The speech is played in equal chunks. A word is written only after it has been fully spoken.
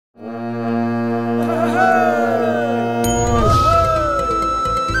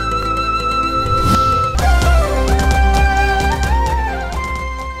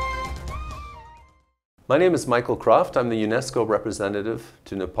My name is Michael Croft. I'm the UNESCO representative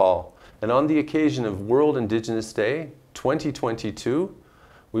to Nepal. And on the occasion of World Indigenous Day 2022,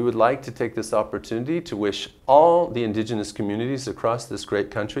 we would like to take this opportunity to wish all the Indigenous communities across this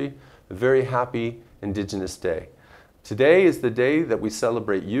great country a very happy Indigenous Day. Today is the day that we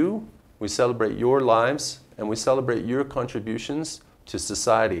celebrate you, we celebrate your lives, and we celebrate your contributions to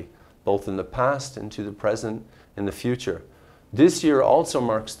society, both in the past and to the present and the future. This year also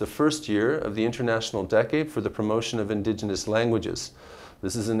marks the first year of the International Decade for the Promotion of Indigenous Languages.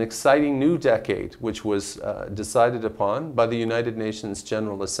 This is an exciting new decade which was decided upon by the United Nations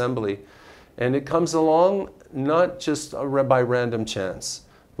General Assembly, and it comes along not just by random chance.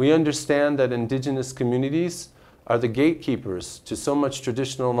 We understand that Indigenous communities are the gatekeepers to so much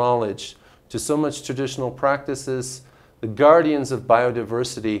traditional knowledge, to so much traditional practices, the guardians of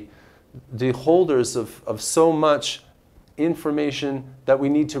biodiversity, the holders of so much information that we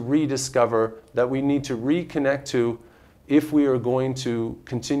need to rediscover, that we need to reconnect to if we are going to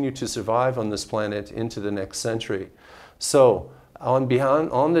continue to survive on this planet into the next century. So on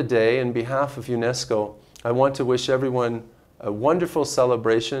the day, on behalf of UNESCO, I want to wish everyone a wonderful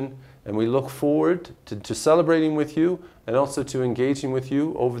celebration, and we look forward to celebrating with you and also to engaging with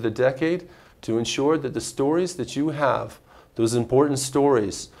you over the decade to ensure that the stories that you have, those important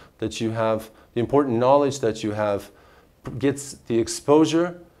stories that you have, the important knowledge that you have, gets the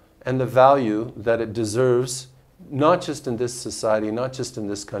exposure and the value that it deserves, not just in this society, not just in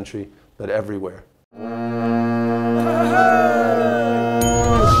this country, but everywhere.